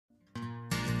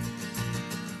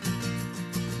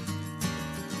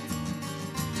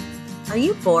Are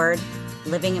you bored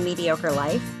living a mediocre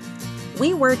life?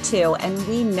 We were too, and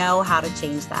we know how to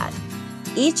change that.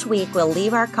 Each week, we'll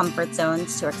leave our comfort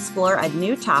zones to explore a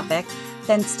new topic,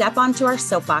 then step onto our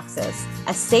soapboxes,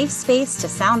 a safe space to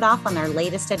sound off on their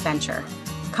latest adventure.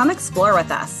 Come explore with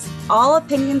us. All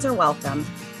opinions are welcome.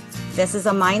 This is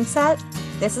a mindset.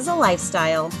 This is a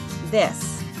lifestyle.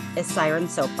 This is Siren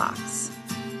Soapbox.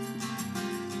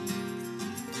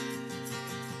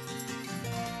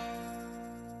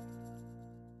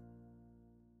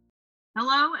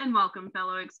 Hello and welcome,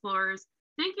 fellow explorers.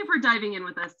 Thank you for diving in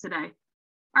with us today.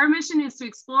 Our mission is to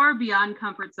explore beyond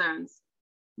comfort zones.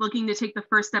 Looking to take the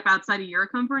first step outside of your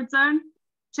comfort zone?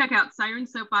 Check out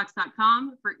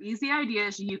sirensoapbox.com for easy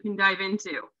ideas you can dive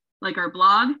into, like our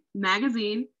blog,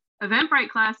 magazine, Eventbrite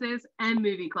classes, and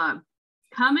movie club.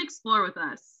 Come explore with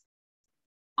us.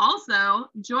 Also,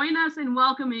 join us in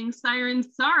welcoming Siren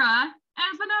Sarah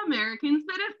as an American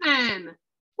citizen.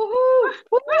 Woohoo!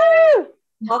 Woo!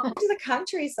 Welcome to the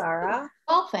country, Sarah.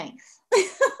 Well, thanks.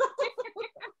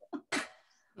 The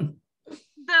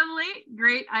late,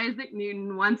 great Isaac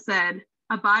Newton once said,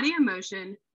 "A body in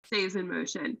motion stays in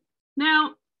motion."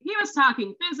 Now, he was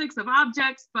talking physics of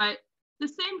objects, but the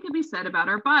same could be said about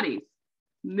our bodies.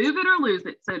 Move it or lose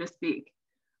it, so to speak.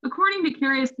 According to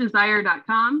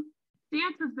CuriousDesire.com,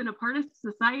 dance has been a part of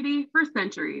society for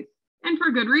centuries, and for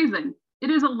good reason. It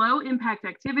is a low-impact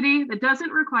activity that doesn't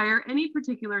require any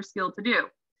particular skill to do.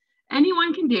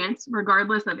 Anyone can dance,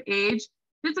 regardless of age,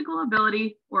 physical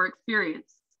ability, or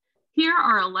experience. Here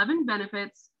are 11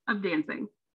 benefits of dancing.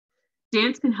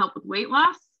 Dance can help with weight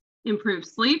loss, improve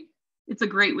sleep. It's a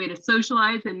great way to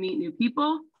socialize and meet new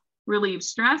people, relieve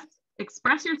stress,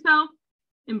 express yourself,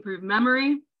 improve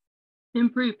memory,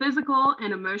 improve physical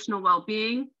and emotional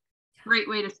well-being. Great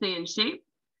way to stay in shape.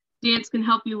 Dance can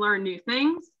help you learn new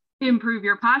things, improve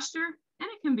your posture,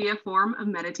 and it can be a form of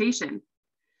meditation.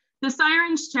 The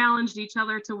Sirens challenged each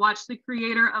other to watch the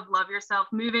creator of Love Yourself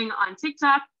Moving on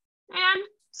TikTok and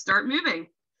start moving.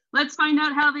 Let's find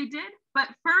out how they did. But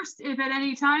first, if at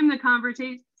any time the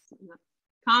conversation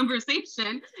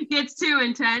gets too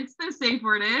intense, the safe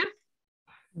word is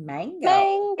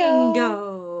Mango.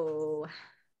 Mango.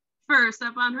 First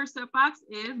up on her soapbox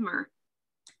is Myrrh.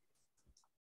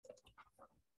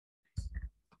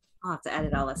 I'll have to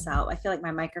edit all this out. I feel like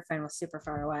my microphone was super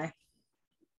far away.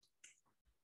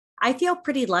 I feel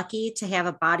pretty lucky to have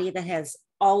a body that has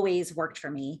always worked for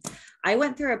me. I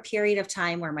went through a period of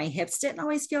time where my hips didn't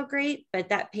always feel great, but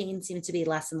that pain seems to be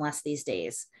less and less these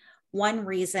days. One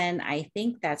reason I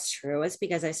think that's true is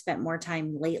because I spent more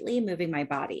time lately moving my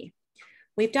body.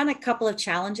 We've done a couple of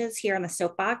challenges here on the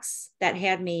soapbox that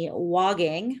had me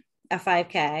wogging a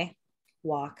 5K,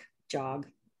 walk, jog.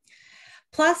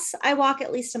 Plus, I walk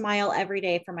at least a mile every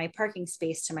day from my parking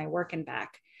space to my work and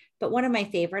back. But one of my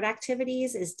favorite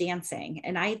activities is dancing,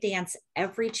 and I dance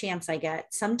every chance I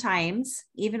get, sometimes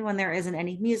even when there isn't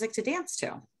any music to dance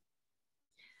to.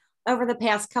 Over the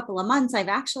past couple of months, I've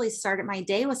actually started my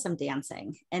day with some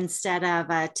dancing instead of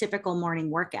a typical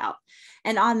morning workout.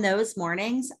 And on those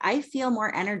mornings, I feel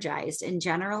more energized and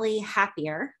generally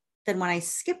happier than when I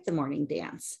skip the morning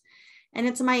dance. And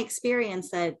it's my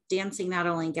experience that dancing not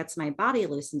only gets my body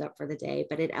loosened up for the day,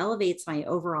 but it elevates my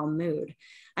overall mood.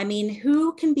 I mean,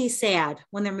 who can be sad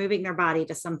when they're moving their body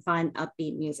to some fun,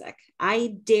 upbeat music?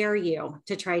 I dare you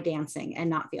to try dancing and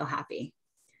not feel happy.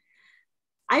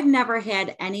 I've never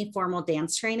had any formal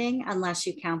dance training unless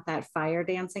you count that fire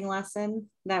dancing lesson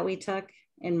that we took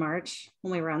in March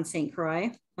when we were on St.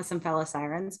 Croix with some fellow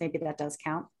Sirens. Maybe that does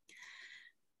count.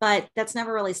 But that's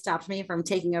never really stopped me from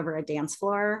taking over a dance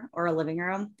floor or a living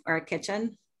room or a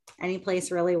kitchen. Any place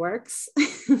really works.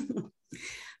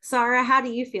 Sarah, how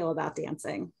do you feel about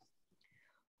dancing?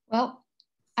 Well,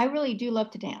 I really do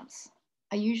love to dance.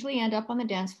 I usually end up on the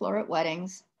dance floor at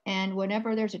weddings and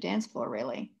whenever there's a dance floor,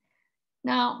 really.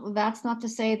 Now, that's not to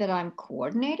say that I'm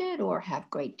coordinated or have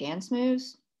great dance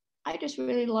moves. I just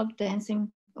really love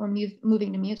dancing or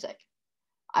moving to music.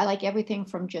 I like everything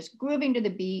from just grooving to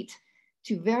the beat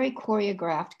to very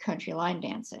choreographed country line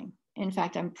dancing. In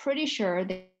fact, I'm pretty sure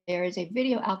that there is a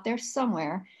video out there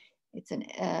somewhere. It's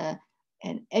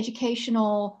an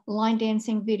educational line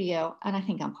dancing video, and I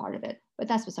think I'm part of it, but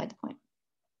that's beside the point.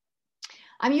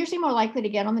 I'm usually more likely to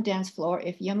get on the dance floor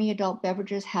if yummy adult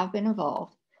beverages have been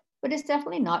involved, but it's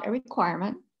definitely not a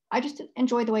requirement. I just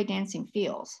enjoy the way dancing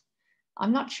feels.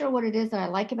 I'm not sure what it is that I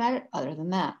like about it other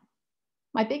than that.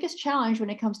 My biggest challenge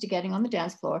when it comes to getting on the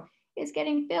dance floor is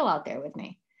getting Phil out there with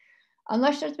me.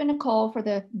 Unless there's been a call for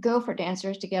the gopher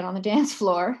dancers to get on the dance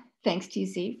floor, thanks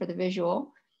TC for the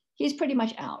visual, he's pretty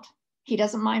much out. He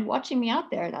doesn't mind watching me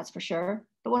out there, that's for sure,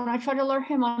 But when I try to lure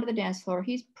him onto the dance floor,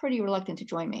 he's pretty reluctant to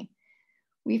join me.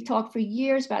 We've talked for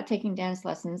years about taking dance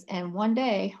lessons, and one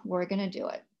day we're going to do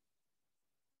it.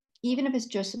 Even if it's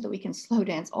just so that we can slow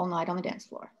dance all night on the dance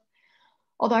floor.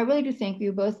 Although I really do think we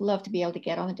would both love to be able to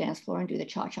get on the dance floor and do the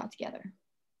cha-cha together.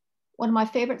 One of my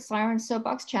favorite Siren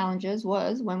Soapbox challenges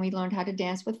was when we learned how to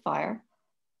dance with fire.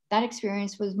 That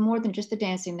experience was more than just the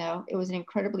dancing though. It was an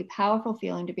incredibly powerful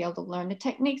feeling to be able to learn the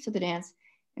techniques of the dance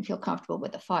and feel comfortable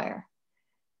with the fire.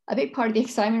 A big part of the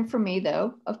excitement for me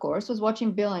though, of course, was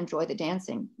watching Bill enjoy the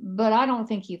dancing, but I don't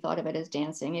think he thought of it as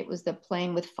dancing. It was the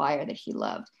playing with fire that he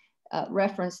loved,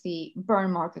 referenced the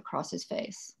burn mark across his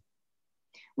face.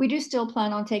 We do still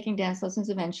plan on taking dance lessons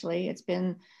eventually. It's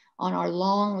been on our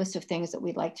long list of things that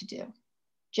we'd like to do.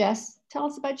 Jess, tell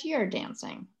us about your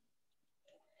dancing.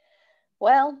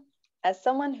 Well, as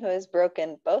someone who has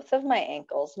broken both of my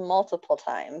ankles multiple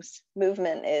times,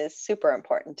 movement is super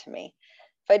important to me.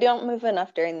 If I don't move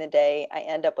enough during the day, I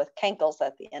end up with cankles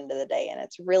at the end of the day, and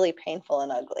it's really painful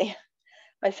and ugly.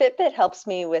 My Fitbit helps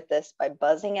me with this by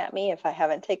buzzing at me if I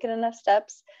haven't taken enough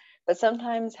steps, but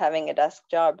sometimes having a desk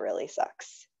job really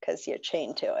sucks because you're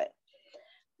chained to it.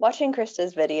 Watching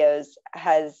Krista's videos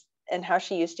and how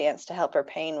she used dance to help her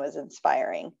pain was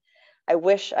inspiring. I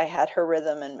wish I had her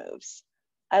rhythm and moves.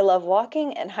 I love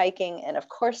walking and hiking and of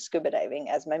course scuba diving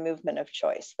as my movement of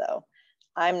choice though.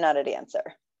 I'm not a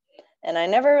dancer. And I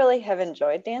never really have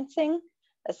enjoyed dancing,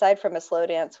 aside from a slow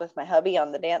dance with my hubby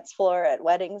on the dance floor at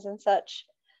weddings and such,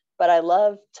 but I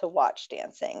love to watch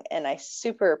dancing and I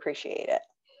super appreciate it.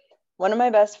 One of my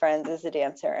best friends is a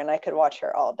dancer and I could watch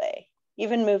her all day.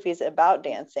 Even movies about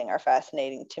dancing are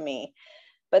fascinating to me,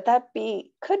 but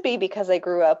could be because I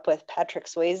grew up with Patrick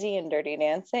Swayze in Dirty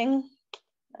Dancing.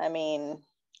 I mean,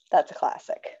 that's a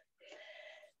classic.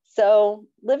 So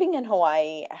living in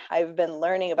Hawaii, I've been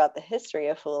learning about the history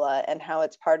of hula and how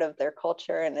it's part of their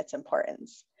culture and its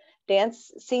importance.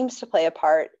 Dance seems to play a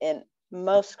part in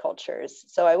most cultures,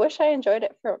 so I wish I enjoyed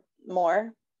it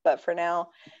more, but for now,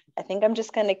 I think I'm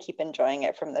just going to keep enjoying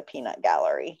it from the peanut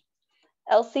gallery.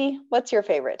 Elsie, what's your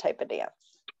favorite type of dance?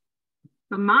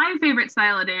 My favorite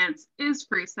style of dance is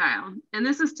freestyle, and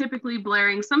this is typically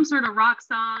blaring some sort of rock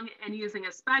song and using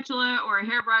a spatula or a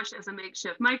hairbrush as a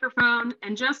makeshift microphone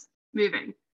and just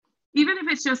moving. Even if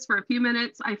it's just for a few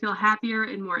minutes, I feel happier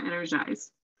and more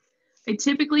energized. I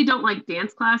typically don't like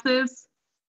dance classes,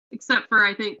 except for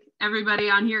I think everybody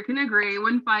on here can agree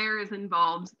when fire is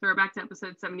involved. Throw back to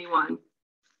episode 71.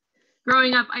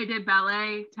 Growing up, I did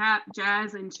ballet, tap,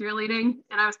 jazz, and cheerleading,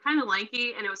 and I was kind of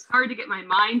lanky, and it was hard to get my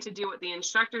mind to do what the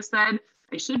instructor said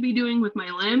I should be doing with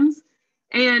my limbs.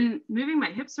 And moving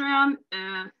my hips around,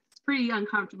 it's pretty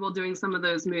uncomfortable doing some of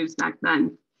those moves back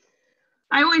then.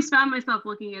 I always found myself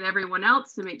looking at everyone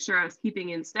else to make sure I was keeping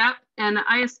in step, and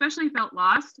I especially felt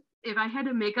lost if I had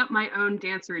to make up my own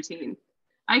dance routine.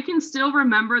 I can still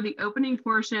remember the opening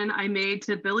portion I made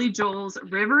to Billy Joel's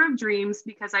River of Dreams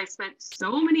because I spent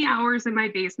so many hours in my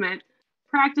basement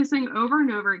practicing over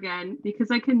and over again because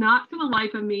I could not for the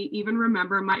life of me even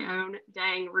remember my own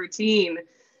dang routine.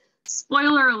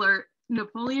 Spoiler alert,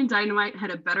 Napoleon Dynamite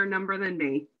had a better number than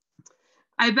me.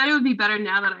 I bet it would be better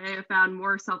now that I have found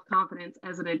more self-confidence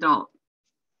as an adult.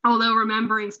 Although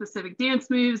remembering specific dance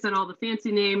moves and all the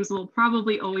fancy names will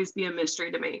probably always be a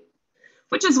mystery to me.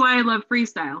 Which is why I love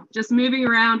freestyle, just moving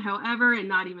around however and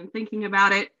not even thinking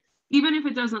about it. Even if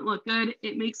it doesn't look good,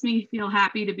 it makes me feel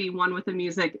happy to be one with the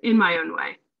music in my own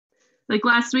way. Like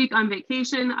last week on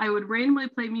vacation, I would randomly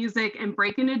play music and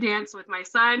break into dance with my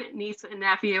son, niece, and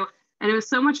nephew, and it was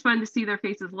so much fun to see their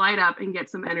faces light up and get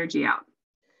some energy out.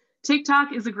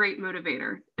 TikTok is a great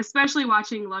motivator, especially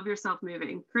watching Love Yourself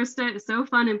Moving. Krista is so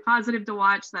fun and positive to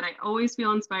watch that I always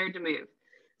feel inspired to move.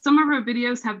 Some of her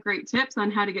videos have great tips on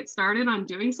how to get started on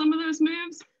doing some of those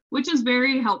moves, which is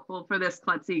very helpful for this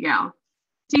klutzy gal.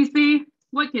 TC,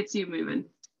 what gets you moving?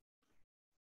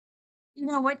 You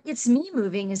know, what gets me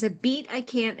moving is a beat I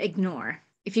can't ignore.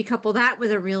 If you couple that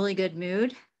with a really good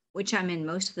mood, which I'm in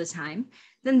most of the time,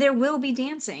 then there will be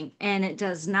dancing, and it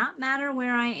does not matter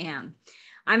where I am.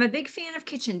 I'm a big fan of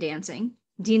kitchen dancing.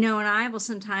 Dino and I will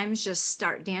sometimes just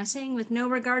start dancing with no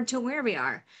regard to where we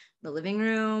are. The living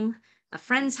room, a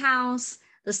friend's house,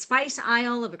 the spice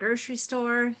aisle of a grocery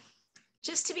store.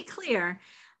 Just to be clear,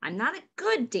 I'm not a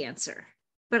good dancer,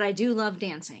 but I do love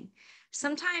dancing.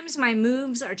 Sometimes my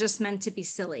moves are just meant to be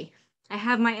silly. I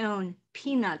have my own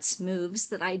peanuts moves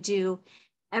that I do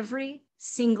every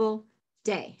single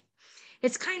day.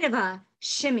 It's kind of a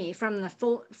shimmy from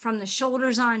the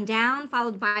shoulders on down,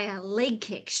 followed by a leg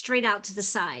kick straight out to the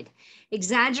side.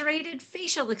 Exaggerated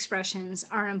facial expressions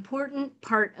are an important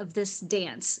part of this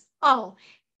dance. Oh,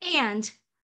 and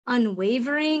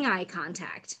unwavering eye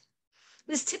contact.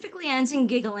 This typically ends in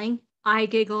giggling. I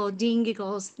giggle, Dean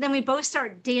giggles. Then we both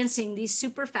start dancing these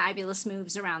super fabulous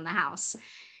moves around the house.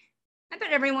 I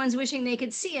bet everyone's wishing they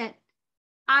could see it.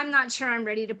 I'm not sure I'm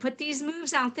ready to put these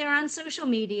moves out there on social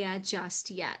media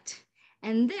just yet.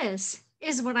 And this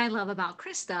is what I love about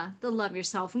Krista, the Love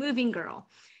Yourself moving girl.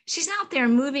 She's out there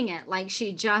moving it like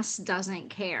she just doesn't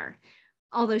care,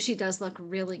 although she does look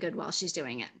really good while she's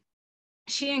doing it.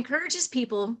 She encourages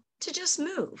people to just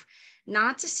move,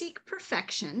 not to seek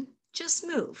perfection, just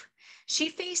move. She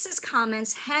faces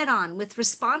comments head on with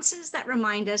responses that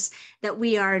remind us that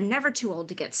we are never too old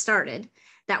to get started,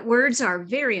 that words are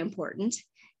very important.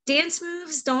 Dance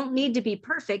moves don't need to be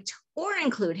perfect or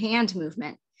include hand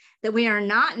movement, that we are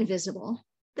not invisible,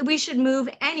 that we should move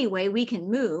any way we can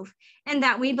move, and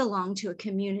that we belong to a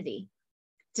community.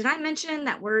 Did I mention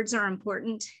that words are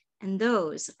important? And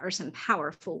those are some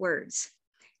powerful words.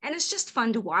 And it's just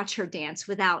fun to watch her dance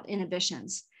without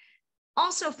inhibitions.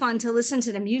 Also fun to listen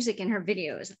to the music in her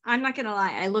videos. I'm not gonna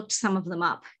lie, I looked some of them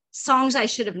up. Songs I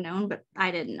should have known, but I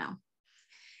didn't know.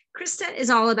 Krista is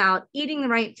all about eating the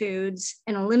right foods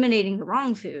and eliminating the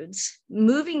wrong foods,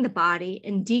 moving the body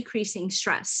and decreasing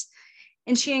stress.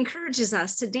 And she encourages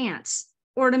us to dance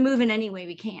or to move in any way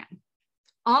we can.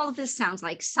 All of this sounds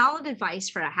like solid advice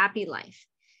for a happy life.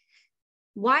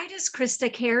 Why does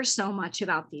Krista care so much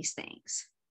about these things?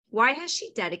 Why has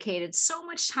she dedicated so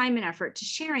much time and effort to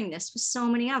sharing this with so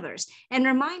many others and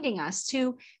reminding us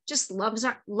to just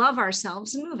love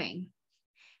ourselves moving?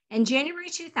 In January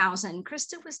 2000,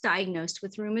 Krista was diagnosed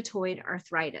with rheumatoid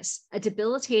arthritis, a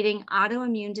debilitating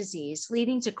autoimmune disease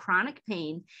leading to chronic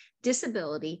pain,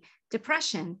 disability,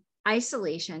 depression,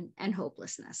 isolation, and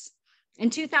hopelessness. In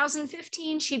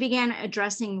 2015, she began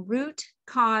addressing root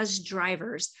cause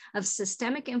drivers of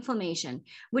systemic inflammation,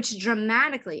 which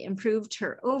dramatically improved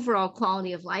her overall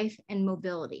quality of life and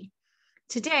mobility.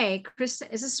 Today, Krista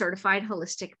is a certified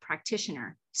holistic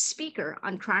practitioner, speaker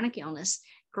on chronic illness,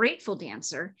 grateful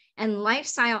dancer, and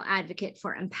lifestyle advocate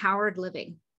for empowered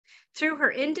living. Through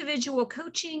her individual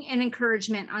coaching and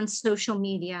encouragement on social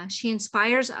media, she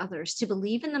inspires others to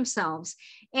believe in themselves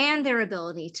and their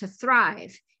ability to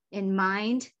thrive in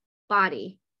mind,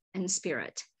 body, and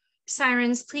spirit.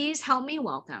 Sirens, please help me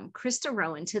welcome Krista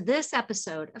Rowan to this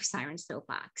episode of Siren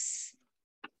Soapbox.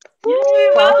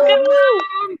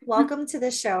 Welcome to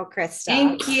the show, Krista.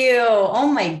 Thank you. Oh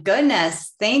my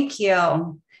goodness. Thank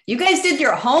you. You guys did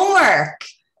your homework.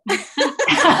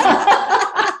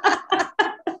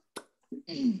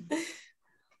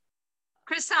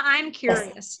 Krista, I'm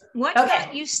curious. What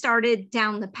got you started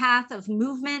down the path of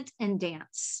movement and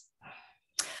dance?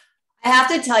 I have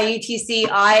to tell you, TC,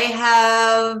 I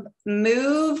have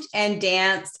moved and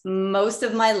danced most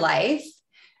of my life.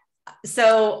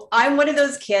 So I'm one of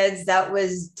those kids that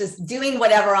was just doing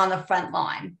whatever on the front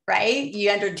lawn, right?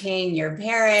 You entertain your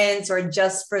parents or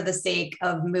just for the sake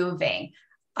of moving.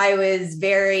 I was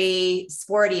very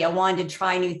sporty. I wanted to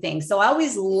try new things. So I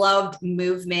always loved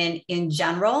movement in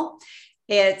general.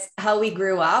 It's how we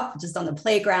grew up, just on the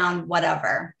playground,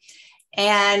 whatever.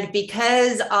 And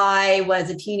because I was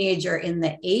a teenager in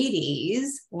the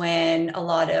 80s, when a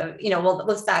lot of,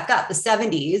 let's back up, the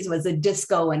 70s was a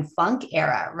disco and funk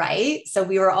era, right? So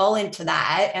we were all into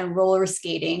that, and roller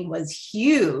skating was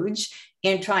huge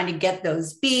in trying to get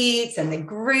those beats and the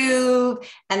groove.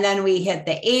 And then we hit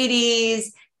the 80s,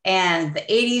 and the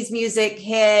 80s music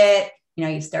hit.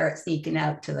 You start sneaking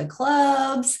out to the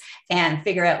clubs and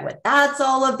figure out what that's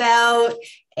all about.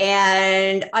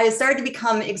 And I started to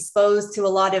become exposed to a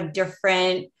lot of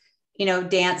different,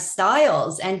 dance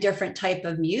styles and different type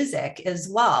of music as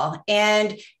well.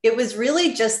 And it was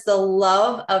really just the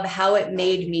love of how it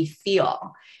made me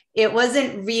feel. It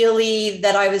wasn't really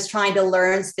that I was trying to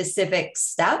learn specific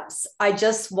steps. I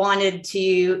just wanted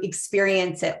to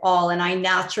experience it all. And I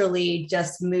naturally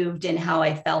just moved in how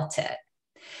I felt it.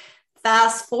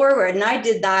 Fast forward, and I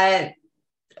did that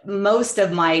most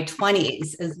of my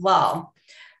 20s as well.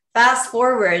 Fast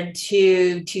forward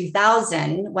to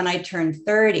 2000 when I turned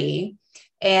 30,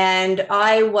 and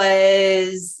I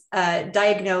was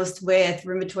diagnosed with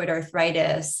rheumatoid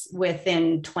arthritis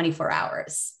within 24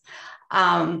 hours.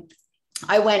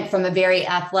 I went from a very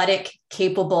athletic,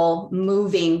 capable,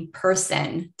 moving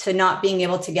person to not being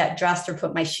able to get dressed or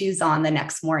put my shoes on the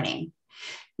next morning.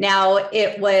 Now,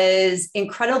 it was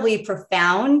incredibly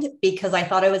profound because I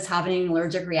thought I was having an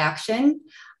allergic reaction.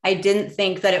 I didn't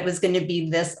think that it was going to be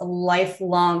this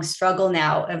lifelong struggle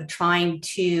now of trying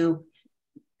to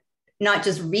not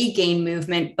just regain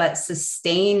movement, but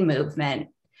sustain movement.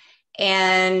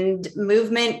 And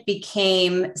movement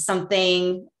became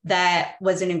something that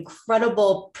was an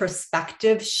incredible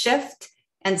perspective shift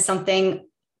and something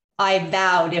I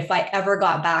vowed if I ever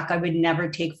got back, I would never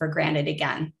take for granted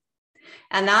again.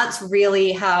 And that's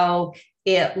really how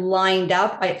it lined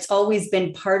up. It's always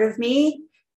been part of me.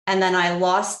 And then I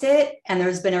lost it, and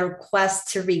there's been a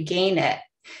request to regain it.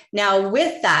 Now,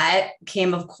 with that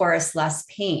came, of course, less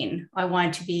pain. I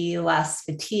wanted to be less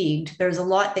fatigued. There's a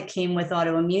lot that came with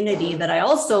autoimmunity that I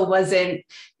also wasn't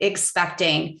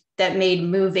expecting that made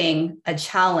moving a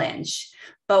challenge.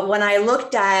 But when I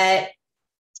looked at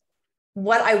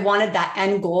what I wanted that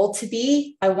end goal to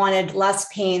be, I wanted less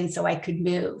pain so I could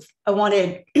move. I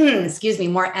wanted,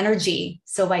 more energy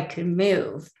so I could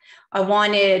move. I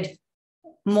wanted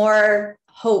more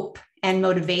hope and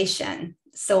motivation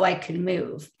so I could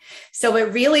move. So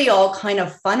it really all kind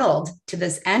of funneled to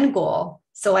this end goal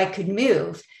so I could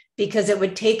move, because it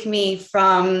would take me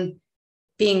from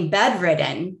being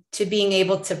bedridden to being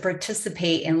able to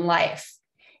participate in life.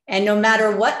 And no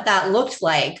matter what that looked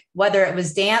like, whether it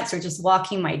was dance or just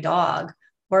walking my dog,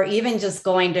 or even just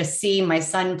going to see my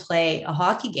son play a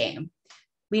hockey game,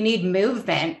 we need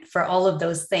movement for all of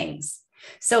those things.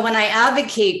 So when I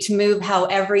advocate to move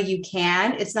however you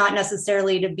can, it's not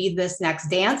necessarily to be this next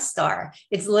dance star.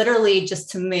 It's literally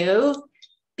just to move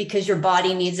because your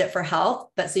body needs it for health,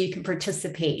 but so you can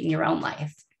participate in your own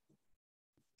life.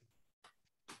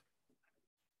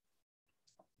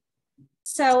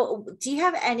 So do you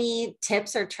have any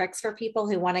tips or tricks for people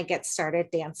who want to get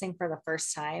started dancing for the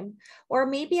first time? Or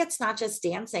maybe it's not just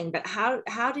dancing, but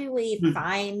how do we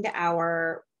find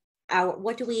our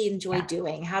what do we enjoy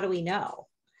doing? How do we know?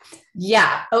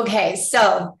 Yeah. Okay.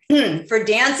 So for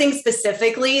dancing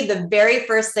specifically, the very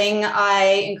first thing I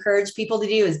encourage people to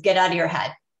do is get out of your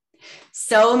head.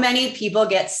 So many people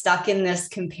get stuck in this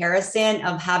comparison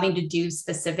of having to do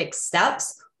specific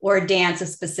steps or dance a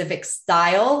specific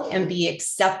style and be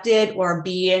accepted, or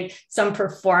be in some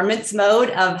performance mode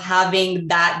of having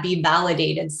that be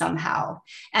validated somehow.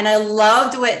 And I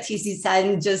loved what TC said,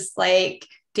 and just like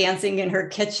dancing in her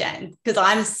kitchen, because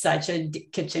I'm such a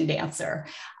kitchen dancer.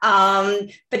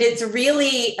 But it's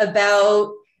really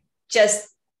about just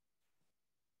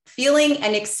feeling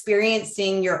and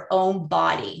experiencing your own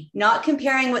body, not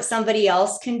comparing what somebody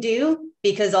else can do,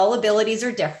 because all abilities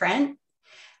are different,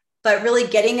 but really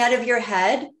getting out of your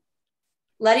head,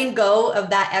 letting go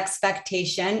of that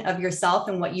expectation of yourself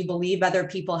and what you believe other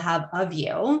people have of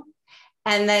you,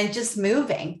 and then just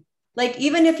moving. Like,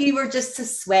 even if you were just to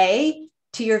sway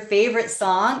to your favorite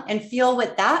song and feel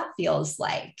what that feels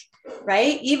like,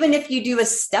 right? Even if you do a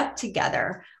step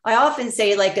together, I often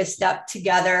say like a step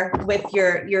together with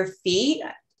your feet.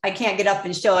 I can't get up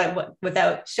and show it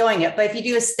without showing it. But if you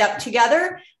do a step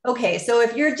together, okay, so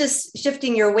if you're just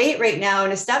shifting your weight right now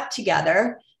in a step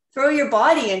together, throw your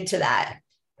body into that.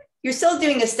 You're still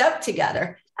doing a step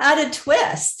together. Add a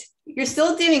twist. You're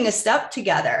still doing a step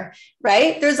together,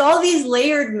 right? There's all these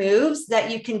layered moves that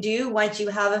you can do once you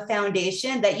have a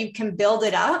foundation, that you can build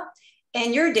it up,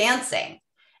 and you're dancing.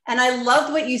 And I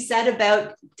loved what you said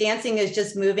about dancing is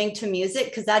just moving to music,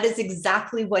 because that is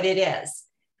exactly what it is.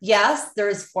 Yes,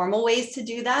 there's formal ways to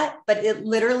do that, but it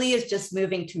literally is just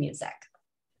moving to music.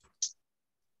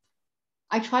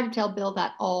 I try to tell Bill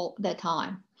that all the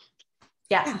time.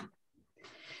 Yeah.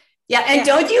 Yeah. And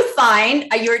don't you find,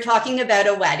 you were talking about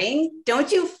a wedding,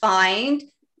 don't you find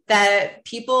that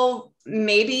people,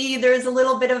 maybe there's a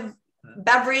little bit of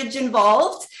beverage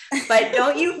involved, but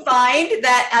don't you find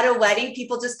that at a wedding,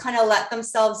 people just kind of let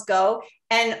themselves go?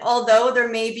 And although there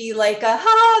may be like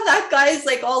that guy's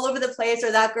like all over the place,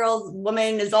 or that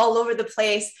woman is all over the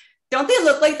place, don't they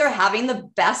look like they're having the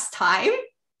best time?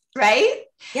 Right?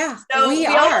 Yeah, so we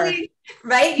are. Always,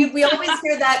 right? We always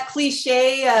hear that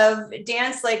cliche of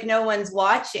dance like no one's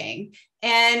watching.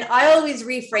 And I always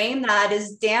reframe that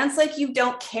as dance like you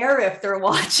don't care if they're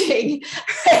watching.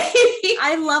 Right?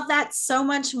 I love that so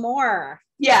much more.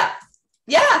 Yeah.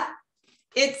 Yeah.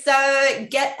 It's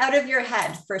get out of your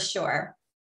head for sure.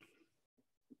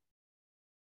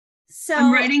 So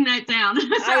I'm writing that down.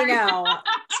 I know.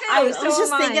 I was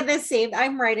just thinking the same.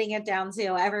 I'm writing it down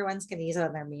too. Everyone's going to use it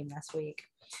on their meme this week.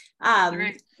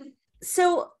 Right.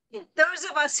 So those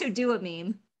of us who do a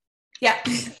meme. Yeah.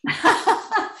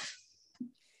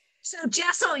 So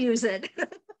Jess will use it.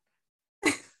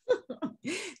 Do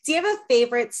you have a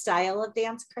favorite style of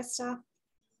dance, Krista?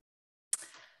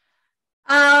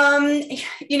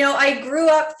 I grew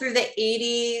up through the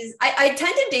 80s. I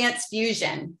tend to dance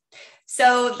fusion.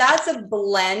 So that's a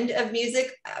blend of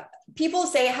music. People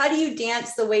say, how do you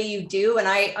dance the way you do? And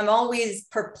I'm always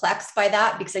perplexed by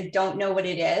that, because I don't know what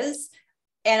it is.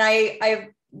 And I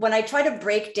when I try to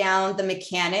break down the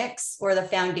mechanics or the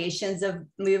foundations of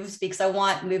moves, because I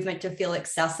want movement to feel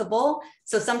accessible.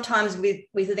 So sometimes we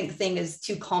think thing is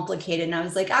too complicated. And I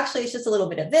was like, actually, it's just a little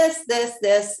bit of this, this,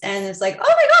 this. And it's like,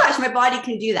 oh my gosh, my body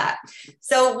can do that.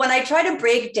 So when I try to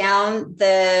break down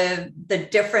the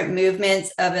different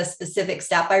movements of a specific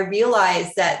step, I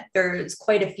realize that there's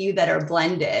quite a few that are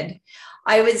blended.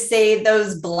 I would say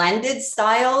those blended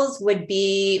styles would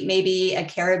be maybe a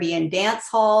Caribbean dance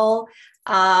hall.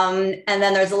 And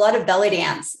then there's a lot of belly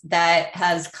dance that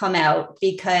has come out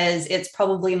because it's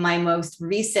probably my most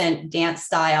recent dance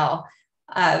style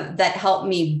that helped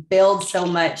me build so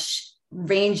much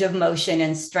range of motion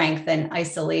and strength and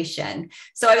isolation.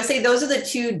 So I would say those are the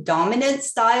two dominant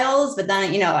styles, but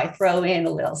then, I throw in a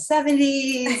little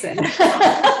 70s and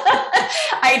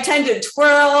I tend to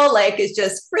twirl like it's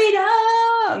just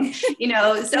freedom,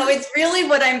 so it's really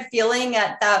what I'm feeling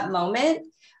at that moment.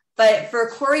 But for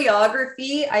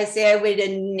choreography, I say I would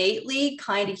innately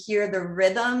kind of hear the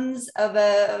rhythms of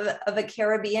a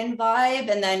Caribbean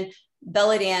vibe, and then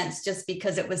belly dance just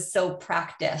because it was so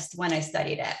practiced when I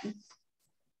studied it.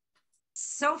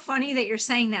 So funny that you're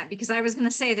saying that, because I was going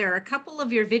to say there are a couple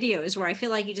of your videos where I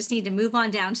feel like you just need to move on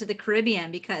down to the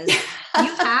Caribbean because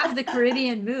you have the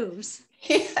Caribbean moves.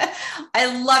 Yeah,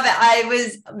 I love it. I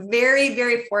was very,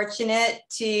 very fortunate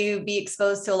to be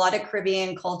exposed to a lot of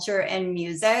Caribbean culture and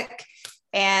music,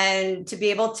 and to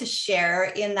be able to share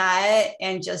in that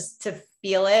and just to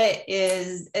feel it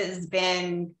it's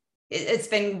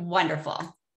been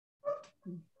wonderful.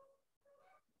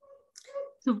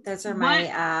 So those are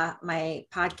my my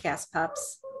podcast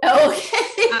pups. Okay.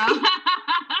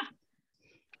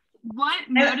 What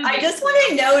I just want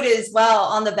to note as well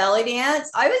on the belly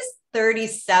dance, I was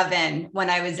 37 when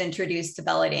I was introduced to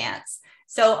belly dance.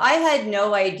 So I had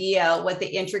no idea what the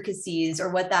intricacies or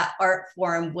what that art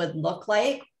form would look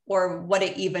like or what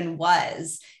it even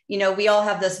was. We all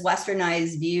have this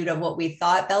westernized view of what we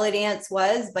thought belly dance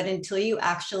was, but until you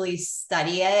actually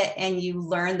study it and you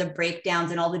learn the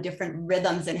breakdowns and all the different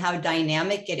rhythms and how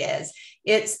dynamic it is,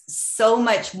 it's so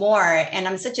much more. And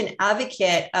I'm such an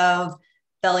advocate of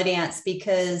belly dance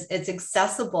because it's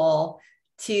accessible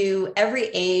to every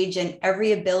age and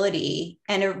every ability.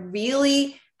 And it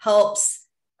really helps.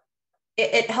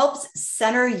 It helps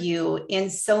center you in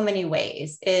so many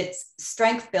ways. It's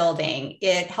strength building.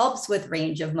 It helps with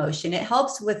range of motion. It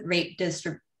helps with weight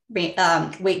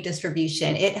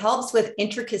distribution. It helps with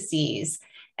intricacies.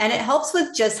 And it helps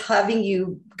with just having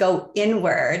you go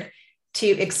inward to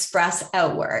express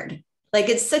outward. Like,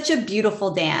 it's such a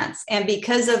beautiful dance. And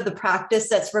because of the practice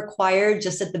that's required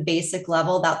just at the basic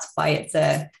level, that's why it's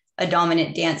a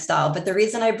dominant dance style. But the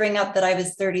reason I bring up that I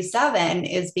was 37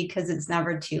 is because it's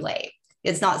never too late.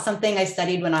 It's not something I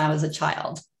studied when I was a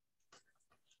child.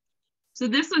 So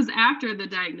this was after the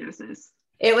diagnosis.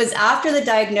 It was after the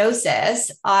diagnosis.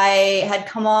 I had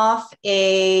come off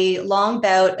a long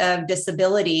bout of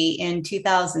disability in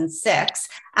 2006.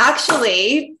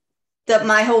 Actually,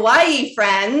 my Hawaii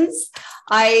friends,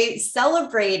 I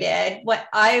celebrated what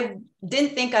I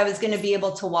didn't think I was going to be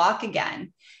able to walk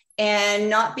again, and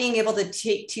not being able to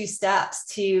take 2 steps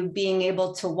to being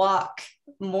able to walk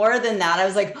more than that. I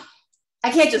was like, I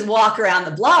can't just walk around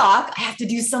the block. I have to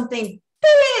do something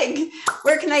big.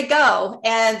 Where can I go?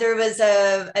 And there was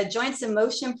a Joints in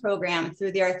Motion program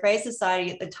through the Arthritis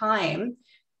Society at the time,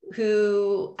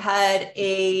 who had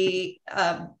a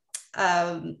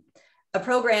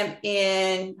program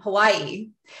in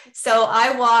Hawaii. So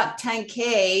I walked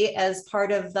 10K as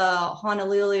part of the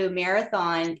Honolulu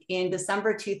Marathon in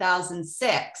December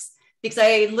 2006, because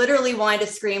I literally wanted to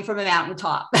scream from a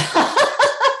mountaintop.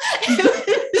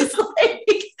 It was like,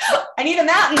 I need a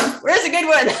mountain. Where's a good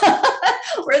one?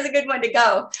 Where's a good one to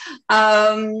go?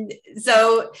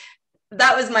 So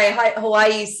that was my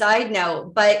Hawaii side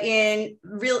note. But in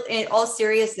all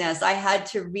seriousness, I had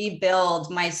to rebuild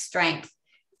my strength.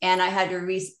 And I had to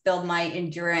rebuild my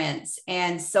endurance,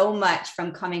 and so much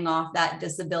from coming off that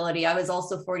disability. I was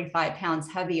also 45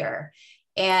 pounds heavier,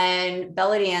 and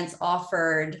belly dance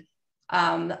offered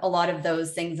a lot of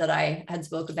those things that I had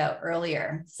spoke about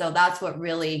earlier. So that's what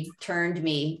really turned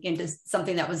me into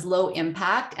something that was low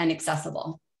impact and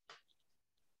accessible.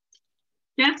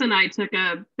 Jess and I took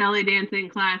a belly dancing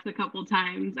class a couple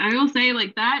times. I will say,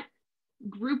 like, that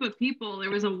group of people,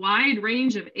 there was a wide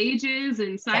range of ages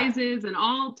and sizes and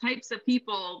all types of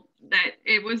people, that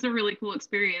it was a really cool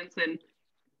experience. And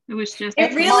it was just,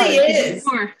 it really is. It is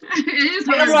hard.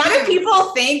 A lot of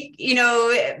people think,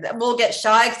 we'll get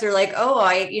shy because they're like, oh,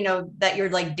 that you're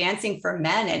like dancing for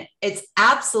men. And it's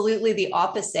absolutely the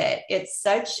opposite. It's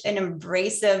such an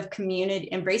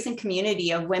embracing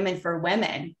community of women for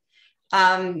women.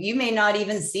 You may not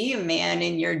even see a man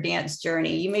in your dance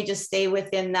journey. You may just stay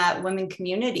within that women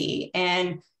community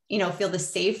and, feel the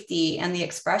safety and the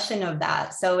expression of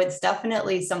that. So it's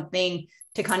definitely something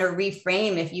to kind of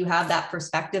reframe if you have that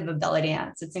perspective of belly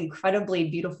dance. It's incredibly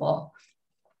beautiful.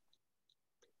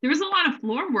 There was a lot of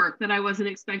floor work that I wasn't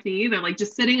expecting either, like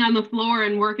just sitting on the floor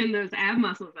and working those ab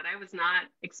muscles that I was not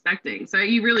expecting. So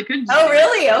you really could just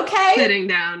really? Okay. Sitting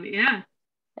down. Yeah.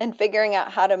 And figuring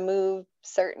out how to move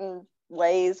certain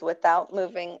ways without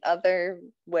moving other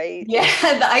ways. Yeah,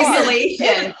 the isolation.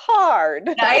 It's hard.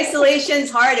 The isolation's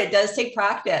hard. It does take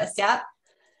practice. Yeah.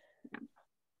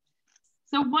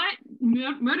 So what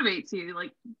motivates you?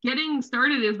 Like, getting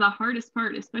started is the hardest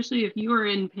part, especially if you are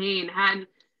in pain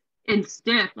and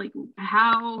stiff. Like,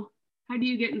 how do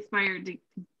you get inspired to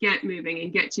get moving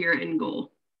and get to your end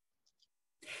goal?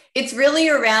 It's really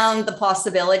around the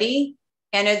possibility,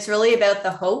 and it's really about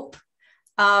the hope.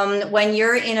 When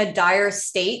you're in a dire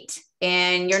state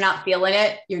and you're not feeling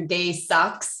it, your day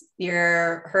sucks,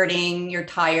 you're hurting, you're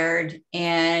tired,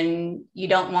 and you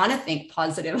don't want to think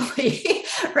positively,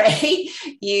 right?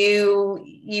 You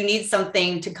need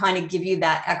something to kind of give you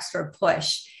that extra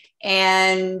push.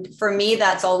 And for me,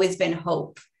 that's always been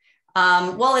hope.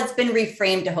 Well, it's been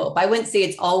reframed to hope. I wouldn't say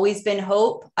it's always been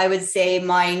hope. I would say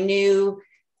my new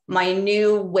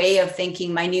way of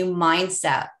thinking, my new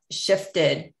mindset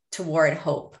shifted toward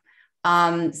hope,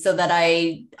 so that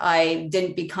I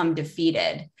didn't become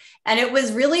defeated. And it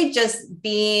was really just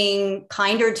being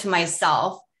kinder to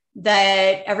myself,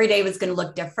 that every day was going to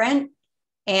look different,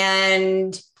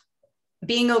 and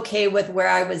being okay with where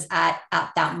I was at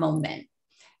that moment.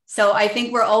 So I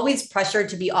think we're always pressured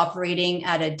to be operating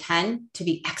at a 10, to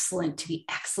be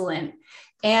excellent.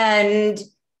 And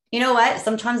you know what?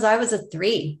 Sometimes I was a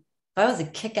 3. I was a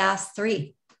kick-ass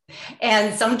 3.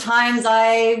 And sometimes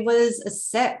I was a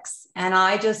 6, and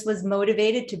I just was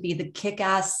motivated to be the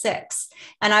kick-ass 6.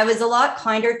 And I was a lot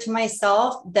kinder to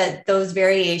myself that those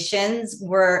variations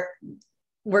were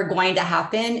going to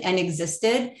happen and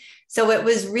existed. So it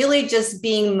was really just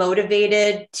being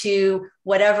motivated to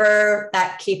whatever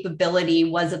that capability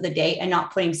was of the day, and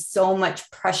not putting so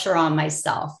much pressure on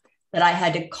myself that I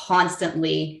had to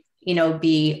constantly,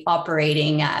 be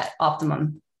operating at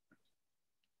optimum.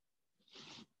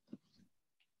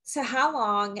 So how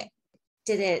long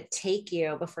did it take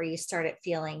you before you started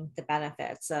feeling the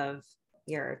benefits of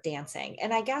your dancing?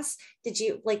 And I guess,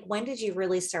 when did you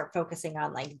really start focusing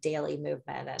on like daily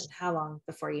movement, and how long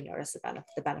before you noticed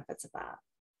the benefits of that?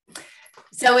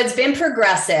 So it's been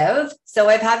progressive. So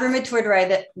I've had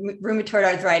rheumatoid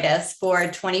arthritis for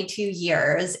 22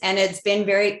 years, and it's been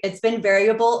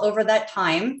variable over that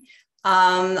time.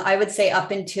 I would say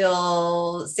up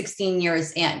until 16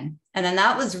 years in. And then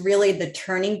that was really the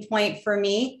turning point for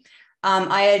me.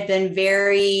 I had been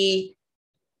very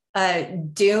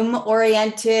doom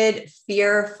oriented,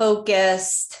 fear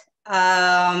focused.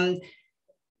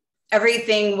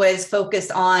 Everything was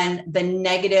focused on the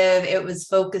negative. It was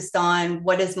focused on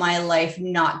what is my life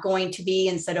not going to be,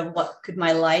 instead of what could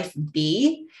my life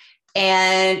be.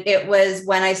 And it was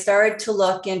when I started to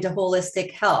look into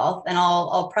holistic health, and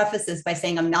I'll preface this by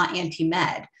saying I'm not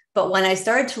anti-med, but when I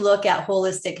started to look at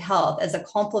holistic health as a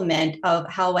complement of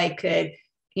how I could,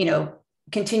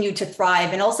 continue to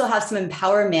thrive and also have some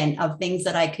empowerment of things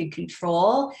that I could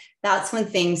control, that's when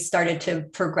things started to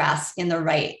progress in the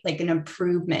right, like an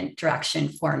improvement direction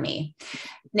for me.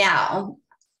 Now,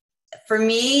 for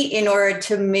me, in order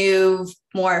to move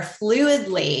more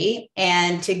fluidly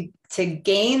and to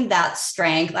gain that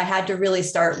strength, I had to really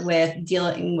start with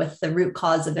dealing with the root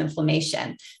cause of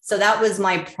inflammation. So that was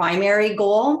my primary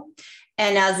goal.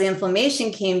 And as the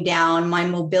inflammation came down, my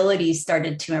mobility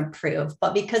started to improve.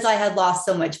 But because I had lost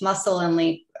so much muscle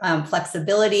and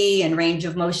flexibility and range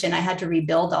of motion, I had to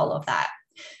rebuild all of that.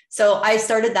 So I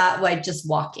started that by just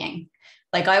walking.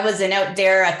 Like, I wasn't out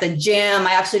there at the gym.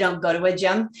 I actually don't go to a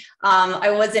gym.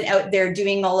 I wasn't out there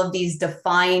doing all of these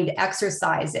defined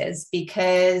exercises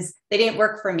because they didn't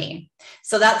work for me.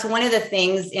 So that's one of the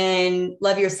things in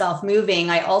Love Yourself Moving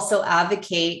I also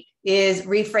advocate, is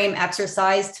reframe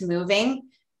exercise to moving,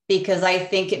 because I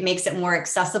think it makes it more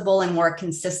accessible and more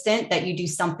consistent that you do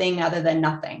something other than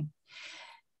nothing.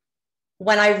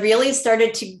 When I really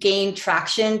started to gain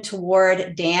traction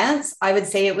toward dance, I would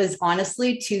say it was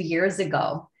honestly 2 years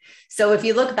ago. So if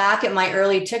you look back at my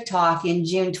early TikTok in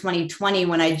June 2020,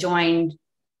 when I joined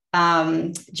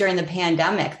during the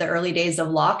pandemic, the early days of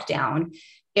lockdown,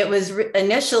 it was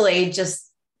initially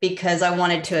just because I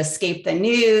wanted to escape the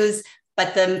news,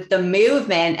 but the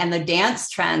movement and the dance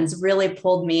trends really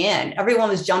pulled me in. Everyone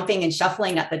was jumping and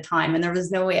shuffling at the time, and there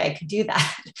was no way I could do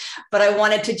that. But I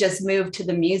wanted to just move to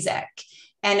the music.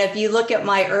 And if you look at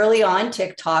my early on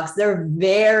TikToks, they're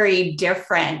very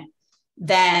different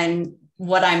than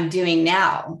what I'm doing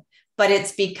now. But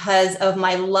it's because of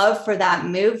my love for that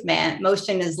movement.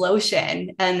 Motion is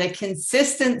lotion, and the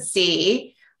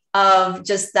consistency of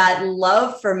just that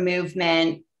love for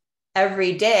movement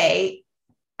every day.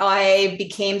 I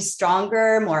became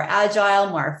stronger, more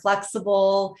agile, more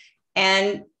flexible,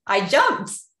 and I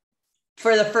jumped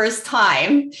for the first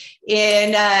time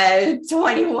in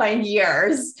 21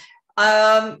 years.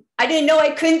 I didn't know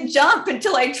I couldn't jump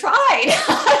until I tried.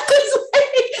 I was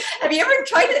like, have you ever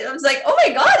tried it? I was like, oh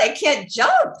my God, I can't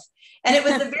jump. And it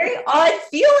was a very odd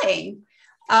feeling.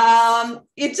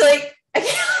 It's like,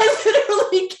 I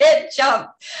literally can't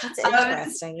jump. That's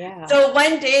interesting. Yeah. So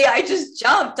one day I just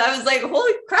jumped. I was like,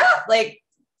 holy crap, like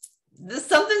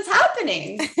something's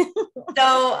happening.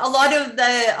 So a lot of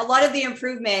the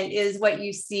improvement is what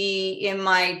you see in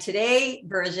my today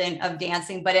version of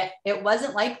dancing, but it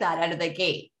wasn't like that out of the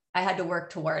gate. I had to work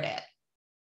toward it.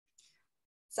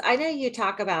 So I know you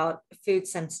talk about food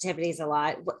sensitivities a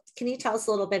lot. Can you tell us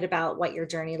a little bit about what your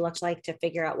journey looked like to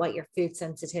figure out what your food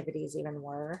sensitivities even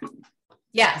were?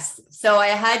 Yes. So I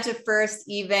had to first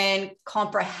even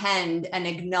comprehend and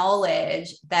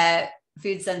acknowledge that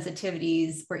food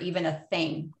sensitivities were even a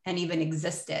thing and even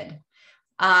existed.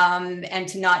 And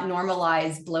to not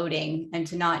normalize bloating, and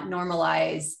to not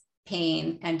normalize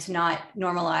pain, and to not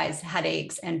normalize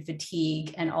headaches and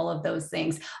fatigue and all of those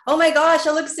things. Oh my gosh,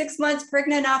 I look 6 months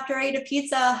pregnant after I ate a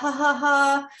pizza. Ha ha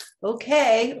ha.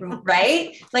 Okay,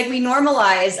 right? Like we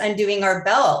normalize undoing our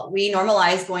belt. We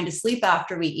normalize going to sleep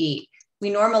after we eat. We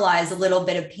normalize a little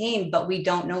bit of pain, but we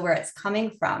don't know where it's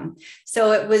coming from.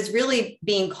 So it was really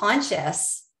being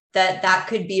conscious that that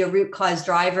could be a root cause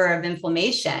driver of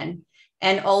inflammation,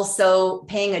 and also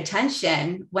paying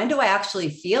attention. When do I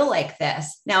actually feel like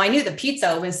this? Now, I knew the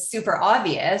pizza was super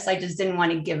obvious. I just didn't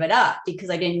want to give it up because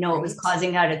I didn't know it was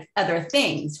causing other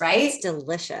things, right? It's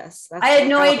delicious. I had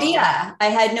no idea. I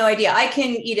had no idea. I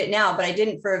can eat it now, but I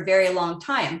didn't for a very long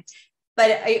time.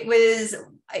 But it was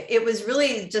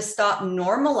really just stop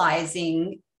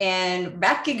normalizing and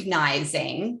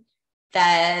recognizing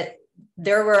that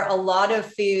there were a lot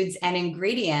of foods and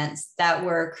ingredients that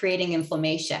were creating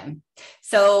inflammation.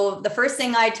 So the first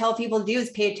thing I tell people to do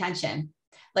is pay attention.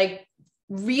 Like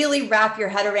really wrap your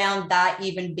head around that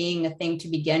even being a thing to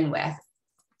begin with.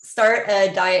 Start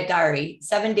a diet diary.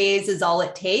 7 days is all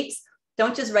it takes.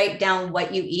 Don't just write down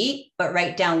what you eat, but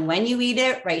write down when you eat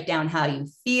it, write down how you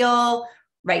feel,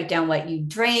 write down what you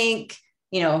drink,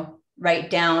 write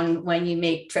down when you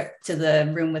make trip to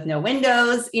the room with no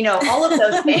windows, all of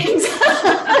those things.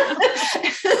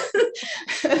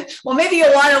 Well, maybe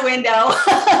you want a window.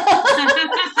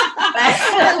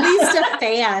 At least a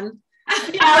fan.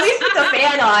 Yeah, at least with a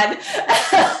fan on.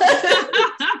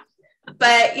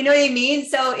 But you know what I mean?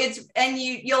 So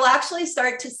you'll actually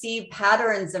start to see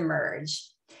patterns emerge.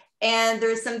 And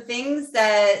there's some things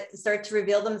that start to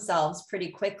reveal themselves pretty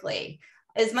quickly.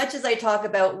 As much as I talk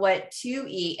about what to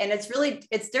eat, and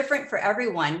it's different for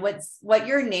everyone. What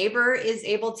your neighbor is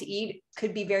able to eat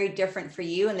could be very different for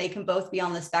you, and they can both be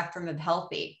on the spectrum of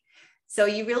healthy. So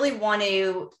you really want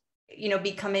to,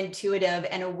 become intuitive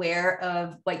and aware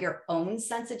of what your own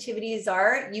sensitivities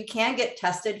are. You can get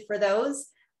tested for those,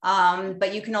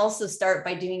 but you can also start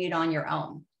by doing it on your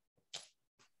own.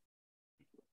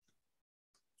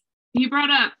 You brought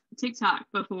up TikTok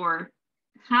before.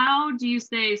 How do you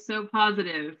stay so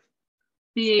positive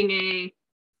being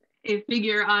a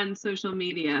figure on social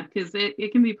media? Because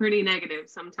it can be pretty negative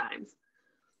sometimes.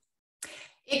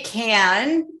 It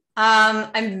can.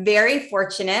 I'm very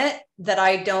fortunate that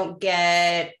I don't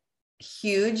get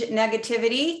huge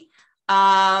negativity.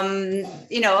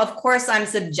 Of course, I'm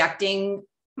subjecting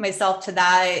myself to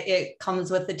that. It comes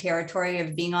with the territory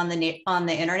of being on the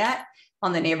internet.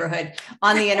 On the neighborhood,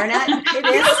 on the internet. It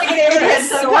is like a neighborhood.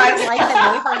 So like the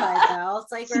neighborhood, though.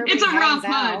 It's like where it's a rough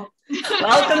hood.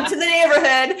 Welcome to the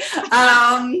neighborhood.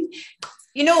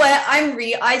 You know what?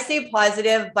 I stay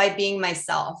positive by being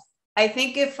myself. I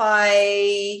think if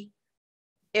I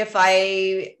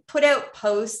put out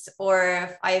posts,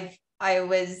 or if I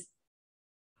was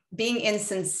being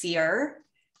insincere,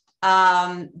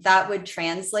 that would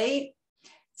translate.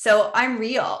 So I'm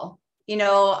real.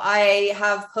 I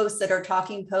have posts that are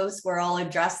talking posts where I'll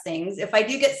address things. If I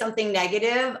do get something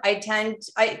negative,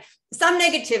 some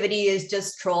negativity is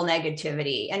just troll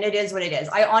negativity, and it is what it is.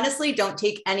 I honestly don't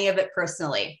take any of it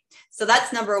personally. So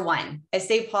that's number one. I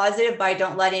stay positive by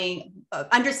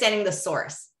understanding the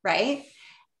source, right?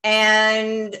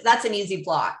 And that's an easy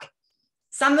block.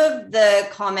 Some of the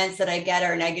comments that I get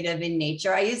are negative in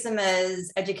nature. I use them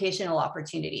as educational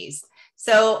opportunities.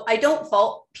 So I don't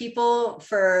fault people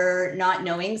for not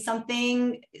knowing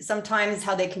something. Sometimes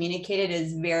how they communicate it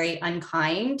is very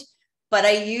unkind, but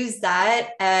I use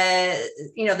that as,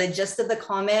 the gist of the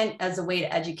comment as a way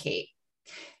to educate.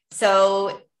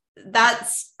 So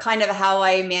that's kind of how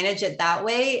I manage it that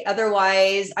way.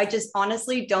 Otherwise, I just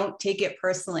honestly don't take it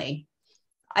personally.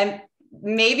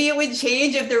 Maybe it would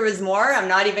change if there was more. I'm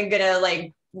not even going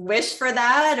to wish for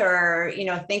that or,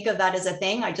 think of that as a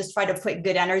thing. I just try to put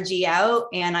good energy out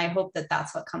and I hope that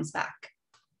that's what comes back.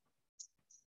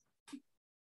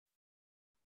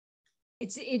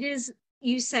 It is,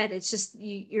 you said it's just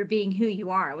you're being who you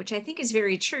are, which I think is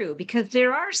very true, because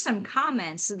there are some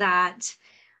comments that,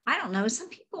 I don't know, some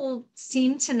people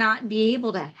seem to not be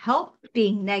able to help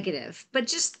being negative, but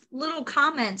just little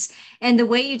comments. And the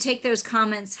way you take those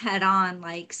comments head on,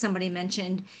 like somebody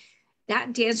mentioned,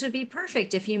 that dance would be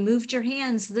perfect if you moved your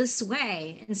hands this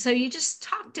way. And so you just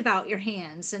talked about your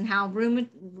hands and how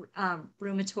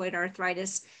rheumatoid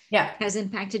arthritis has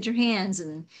impacted your hands.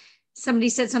 And somebody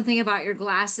said something about your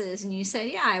glasses and you said,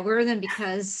 yeah, I wear them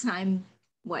because I'm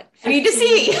what? 15? I need to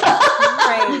see.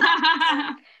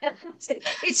 Right.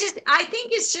 It's just, I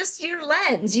think it's just your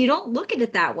lens. You don't look at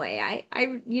it that way.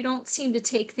 You don't seem to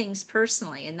take things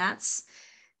personally. And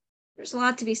there's a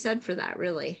lot to be said for that,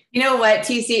 really. You know what,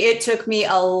 TC, it took me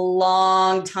a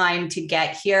long time to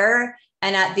get here.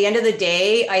 And at the end of the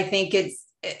day, I think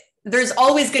there's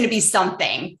always going to be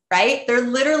something, right? There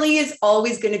literally is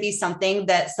always going to be something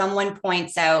that someone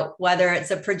points out, whether it's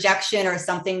a projection or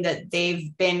something that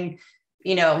they've been,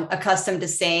 accustomed to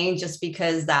saying just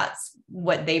because that's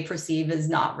what they perceive as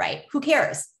not right. Who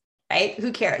cares, right?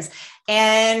 Who cares?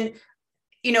 And,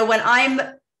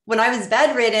 when I was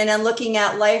bedridden and looking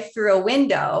at life through a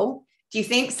window, do you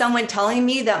think someone telling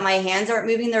me that my hands aren't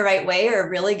moving the right way are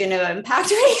really going to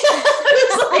impact me?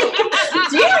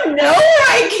 Do you know where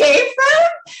I came from?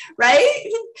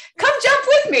 Right? Come jump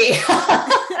with me.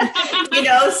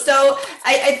 So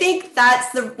I think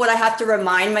that's what I have to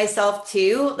remind myself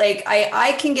too.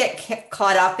 I can get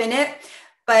caught up in it,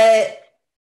 but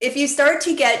if you start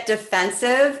to get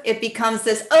defensive, it becomes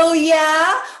this, oh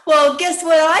yeah, well, guess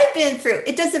what I've been through?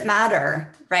 It doesn't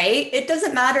matter, right? It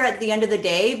doesn't matter at the end of the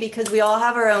day because we all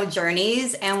have our own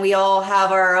journeys and we all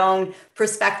have our own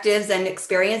perspectives and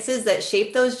experiences that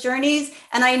shape those journeys.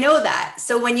 And I know that.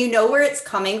 So when you know where it's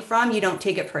coming from, you don't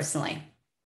take it personally.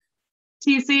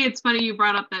 TC, it's funny you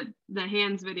brought up the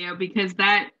hands video because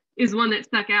that is one that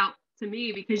stuck out to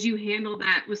me because you handled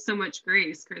that with so much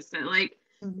grace, Krista.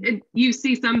 You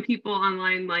see some people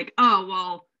online oh,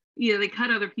 well, they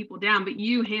cut other people down, but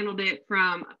you handled it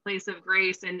from a place of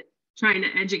grace and trying to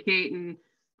educate. And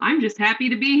I'm just happy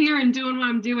to be here and doing what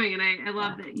I'm doing. And I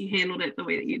love that you handled it the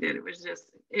way that you did.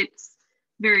 It's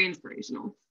very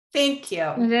inspirational. Thank you.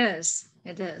 It is.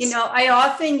 It is. I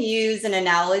often use an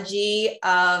analogy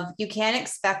of you can't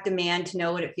expect a man to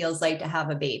know what it feels like to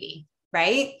have a baby,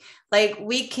 right?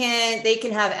 They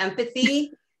can have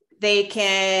empathy. They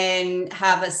can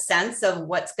have a sense of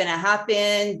what's going to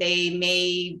happen. They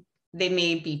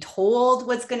may be told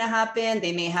what's going to happen.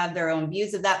 They may have their own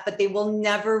views of that, but they will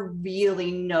never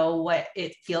really know what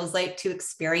it feels like to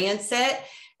experience it.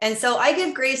 And so I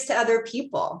give grace to other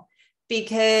people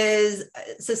because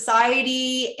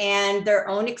society and their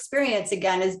own experience,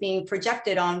 again, is being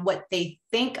projected on what they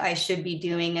think I should be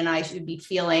doing and I should be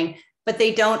feeling, but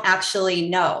they don't actually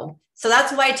know. So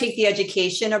that's why I take the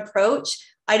education approach.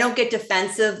 I don't get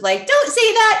defensive, don't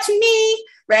say that to me,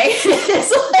 right?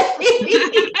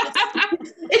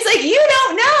 It's like, you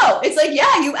don't know. It's like,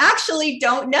 yeah, you actually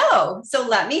don't know. So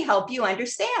let me help you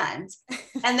understand.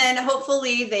 And then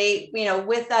hopefully they,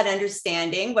 with that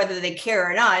understanding, whether they care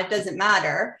or not, it doesn't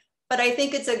matter. But I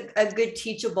think it's a good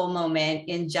teachable moment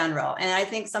in general. And I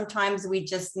think sometimes we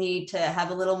just need to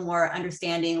have a little more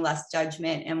understanding, less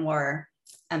judgment, and more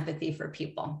empathy for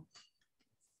people.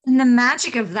 And the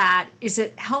magic of that is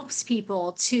it helps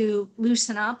people to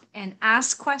loosen up and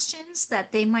ask questions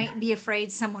that they might be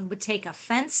afraid someone would take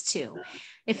offense to.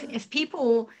 If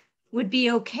people would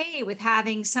be okay with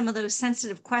having some of those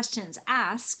sensitive questions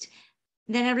asked,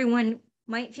 then everyone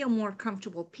might feel more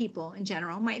comfortable, people in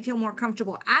general might feel more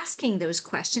comfortable asking those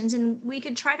questions, and we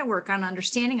could try to work on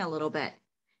understanding a little bit.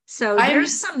 So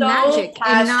there's some magic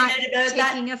in not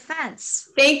taking offense.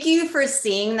 Thank you for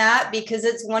seeing that, because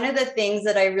it's one of the things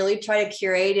that I really try to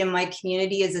curate in my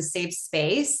community as a safe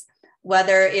space.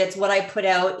 whether it's what I put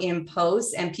out in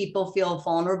posts and people feel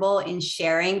vulnerable in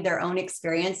sharing their own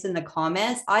experience in the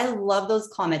comments. I love those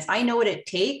comments. I know what it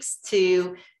takes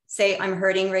to say, I'm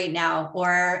hurting right now,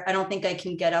 or I don't think I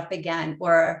can get up again,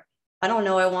 or I don't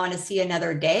know, I want to see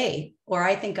another day, or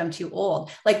I think I'm too old.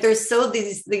 Like there's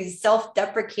these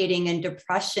self-deprecating and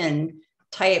depression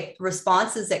type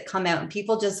responses that come out, and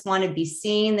people just want to be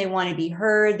seen. They want to be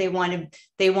heard. They want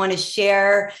to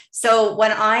share. So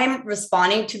when I'm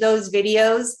responding to those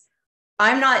videos,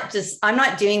 I'm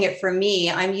not doing it for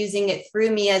me. I'm using it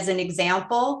through me as an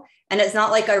example. And it's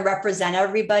not like I represent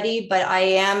everybody, but I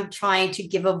am trying to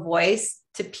give a voice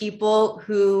to people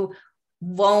who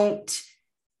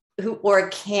or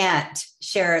can't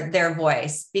share their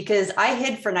voice, because I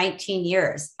hid for 19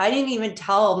 years. I didn't even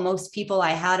tell most people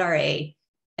I had RA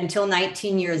until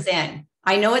 19 years in.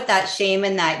 I know what that shame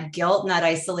and that guilt and that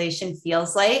isolation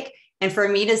feels like. And for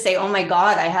me to say, oh my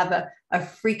God, I have a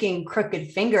freaking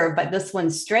crooked finger, but this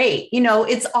one's straight,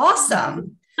 it's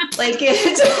awesome. Like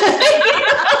it.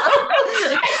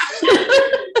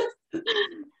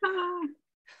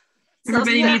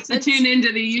 Everybody needs to tune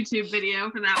into the YouTube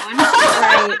video for that one.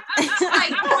 Right.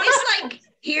 It's like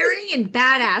hearing and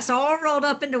badass all rolled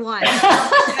up into one.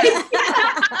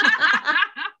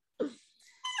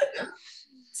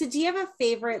 So do you have a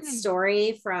favorite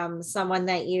story from someone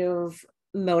that you've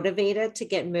motivated to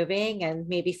get moving and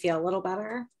maybe feel a little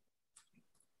better?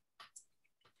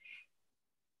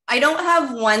 I don't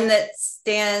have one that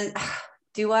stands.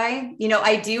 Do I?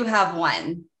 I do have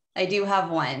one.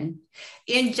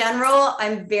 In general,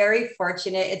 I'm very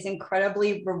fortunate. It's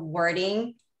incredibly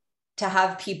rewarding to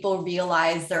have people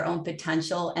realize their own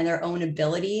potential and their own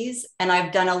abilities. And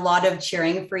I've done a lot of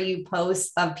cheering for you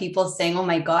posts of people saying, oh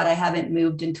my God, I haven't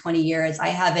moved in 20 years. I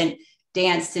haven't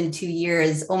danced in 2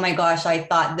 years. Oh my gosh, I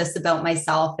thought this about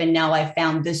myself and now I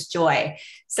found this joy.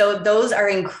 So those are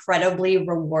incredibly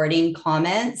rewarding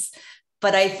comments.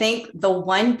 But I think the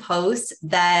one post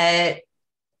that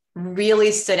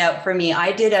really stood out for me,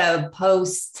 I did a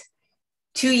post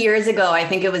 2 years ago. I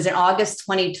think it was in August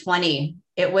 2020.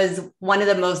 It was one of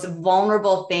the most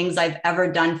vulnerable things I've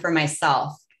ever done for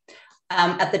myself.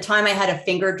 At the time, I had a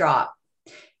finger drop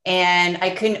and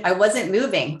I wasn't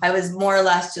moving. I was more or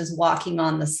less just walking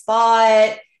on the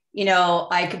spot.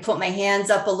 I could put my hands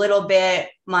up a little bit.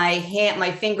 My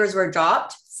fingers were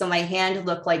dropped. So my hand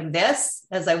looked like this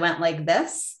as I went like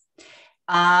this.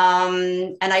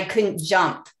 And I couldn't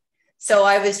jump. So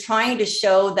I was trying to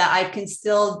show that I can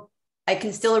still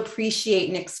appreciate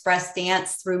and express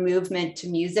dance through movement to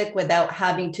music without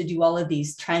having to do all of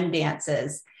these trend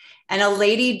dances. And a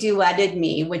lady duetted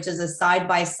me, which is a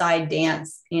side-by-side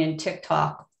dance in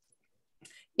TikTok,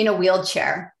 in a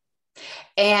wheelchair.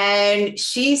 And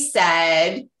she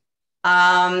said,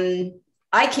 I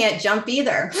can't jump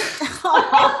either.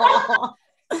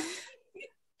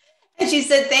 And she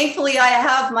said, thankfully, I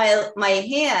have my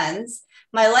hands.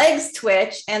 My legs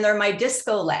twitch and they're my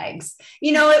disco legs.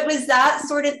 It was that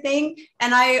sort of thing.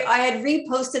 And I had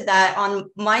reposted that on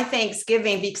my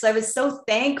Thanksgiving because I was so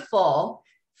thankful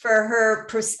for her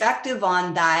perspective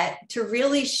on that, to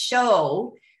really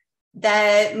show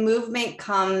that movement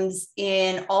comes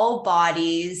in all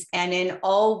bodies and in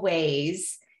all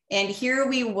ways. And here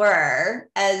we were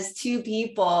as two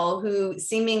people who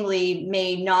seemingly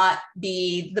may not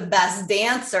be the best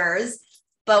dancers,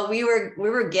 but we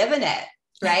were given it.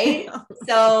 Right.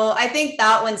 So I think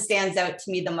that one stands out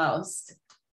to me the most.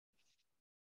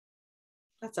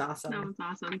 That's awesome. That was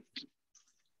awesome.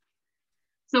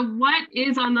 So what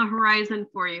is on the horizon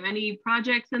for you? Any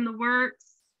projects in the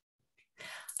works?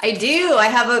 I do. I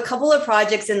have a couple of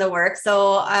projects in the works.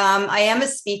 So I am a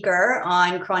speaker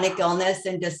on chronic illness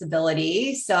and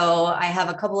disability. So I have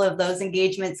a couple of those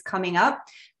engagements coming up.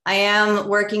 I am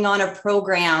working on a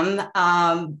program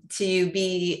to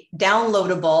be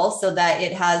downloadable so that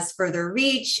it has further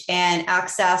reach and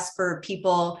access for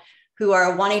people who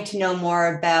are wanting to know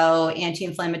more about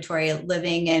anti-inflammatory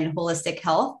living and holistic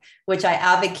health, which I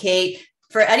advocate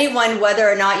for anyone, whether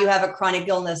or not you have a chronic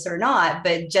illness or not,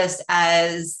 but just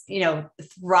as,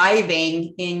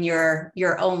 thriving in your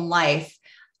own life.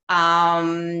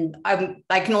 I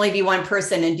can only be one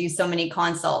person and do so many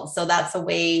consults. So that's a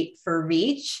way for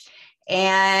reach,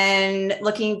 and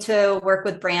looking to work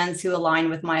with brands who align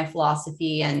with my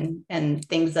philosophy and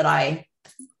things that I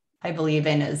believe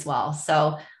in as well.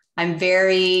 So I'm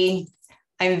very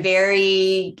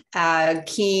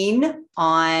keen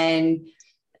on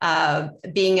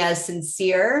being as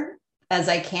sincere as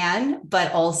I can,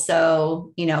 but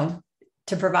also,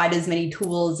 to provide as many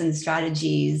tools and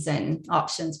strategies and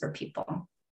options for people.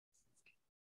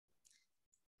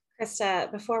 Krista,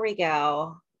 before we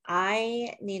go,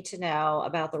 I need to know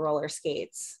about the roller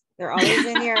skates. They're always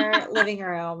in your living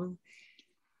room.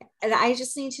 And I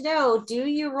just need to know, do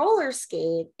you roller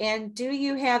skate? And do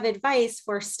you have advice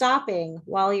for stopping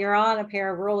while you're on a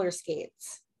pair of roller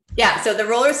skates? Yeah, so the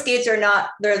roller skates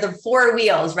they're the 4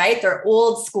 wheels, right? They're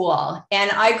old school. And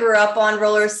I grew up on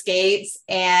roller skates,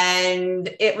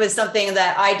 and it was something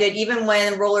that I did even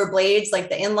when rollerblades, like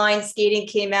the inline skating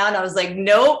came out. I was like,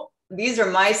 nope, these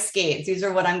are my skates. These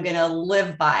are what I'm going to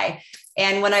live by.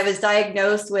 And when I was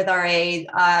diagnosed with RA,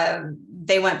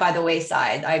 they went by the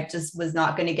wayside. I just was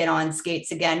not going to get on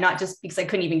skates again, not just because I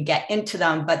couldn't even get into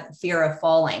them, but fear of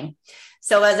falling.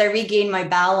 So as I regained my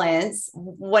balance,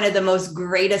 one of the most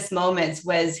greatest moments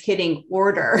was hitting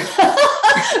order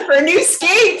for new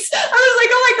skates. I was like,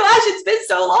 oh my gosh, it's been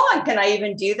so long. Can I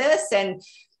even do this? And,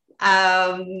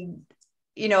 I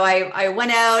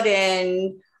went out,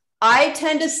 and I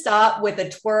tend to stop with a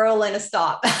twirl and a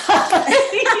stop.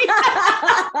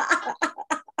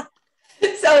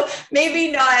 So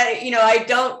maybe not,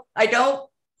 I don't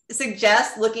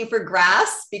suggest looking for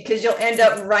grass because you'll end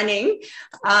up running.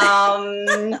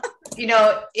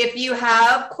 If you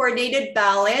have coordinated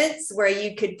balance where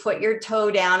you could put your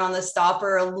toe down on the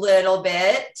stopper a little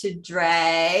bit to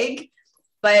drag,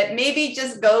 but maybe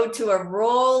just go to a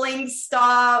rolling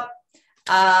stop.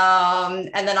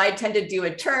 And then I tend to do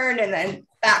a turn and then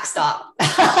back stop. All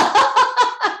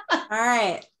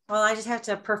right. Well, I just have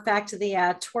to perfect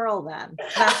the twirl then.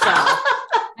 That's all.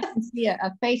 I can see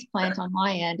a face plant on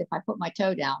my end if I put my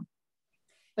toe down.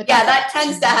 But yeah, that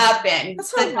tends to happen.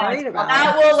 That's what I'm worried about.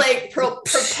 That will like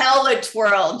propel a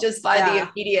twirl just by the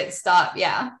immediate stop.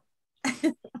 Yeah.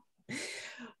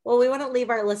 Well, we want to leave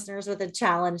our listeners with a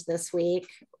challenge this week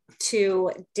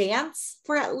to dance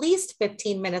for at least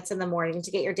 15 minutes in the morning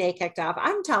to get your day kicked off.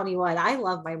 I'm telling you what, I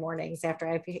love my mornings after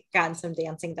I've gotten some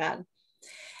dancing done.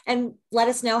 And let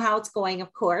us know how it's going,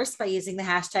 of course, by using the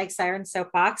hashtag Siren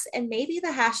Soapbox and maybe the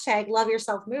hashtag Love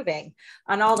Yourself Moving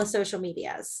on all the social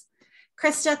medias.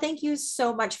 Krista, thank you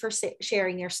so much for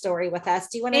sharing your story with us.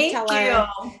 Do you want to tell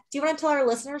our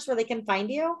listeners where they can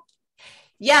find you?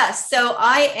 Yes. So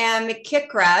I am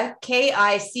Kickra,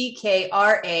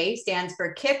 Kickra, stands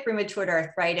for Kick Rheumatoid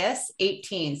Arthritis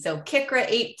 18. So Kickra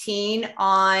 18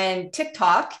 on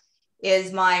TikTok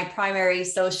is my primary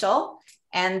social.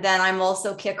 And then I'm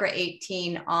also Kickra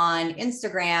 18 on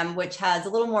Instagram, which has a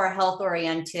little more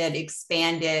health-oriented,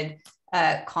 expanded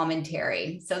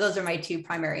commentary. So those are my 2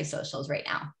 primary socials right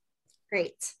now.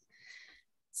 Great.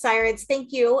 Sirens,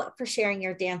 thank you for sharing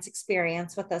your dance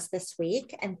experience with us this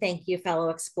week. And thank you, fellow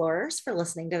explorers, for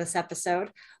listening to this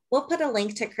episode. We'll put a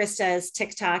link to Krista's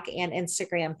TikTok and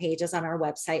Instagram pages on our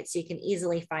website so you can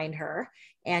easily find her.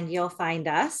 And you'll find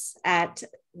us at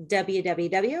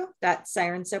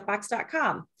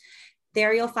www.sirensoapbox.com.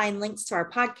 There you'll find links to our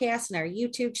podcast and our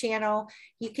YouTube channel.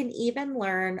 You can even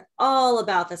learn all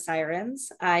about the sirens.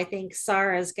 I think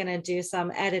Sarah's going to do some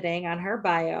editing on her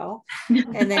bio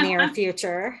in the near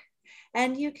future.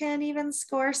 And you can even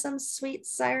score some sweet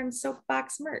Siren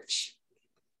Soapbox merch.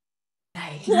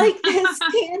 Nice. Like this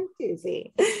can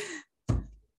koozie.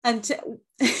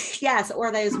 Yes,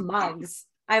 or those mugs.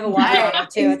 I have a water bottle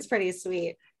too. It's pretty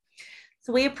sweet.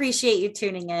 So we appreciate you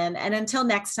tuning in. And until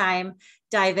next time,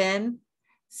 dive in,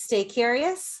 stay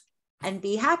curious, and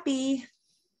be happy.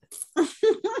 Yay!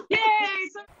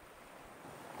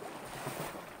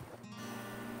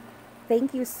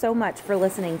 Thank you so much for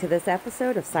listening to this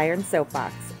episode of Siren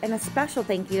Soapbox. And a special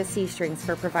thank you to C Strings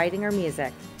for providing our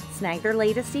music. Snag their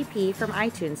latest EP from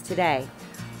iTunes today.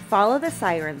 Follow the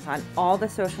Sirens on all the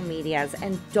social medias,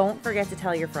 and don't forget to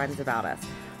tell your friends about us.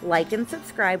 Like and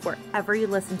subscribe wherever you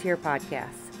listen to your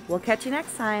podcasts. We'll catch you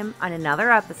next time on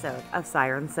another episode of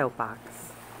Siren Soapbox.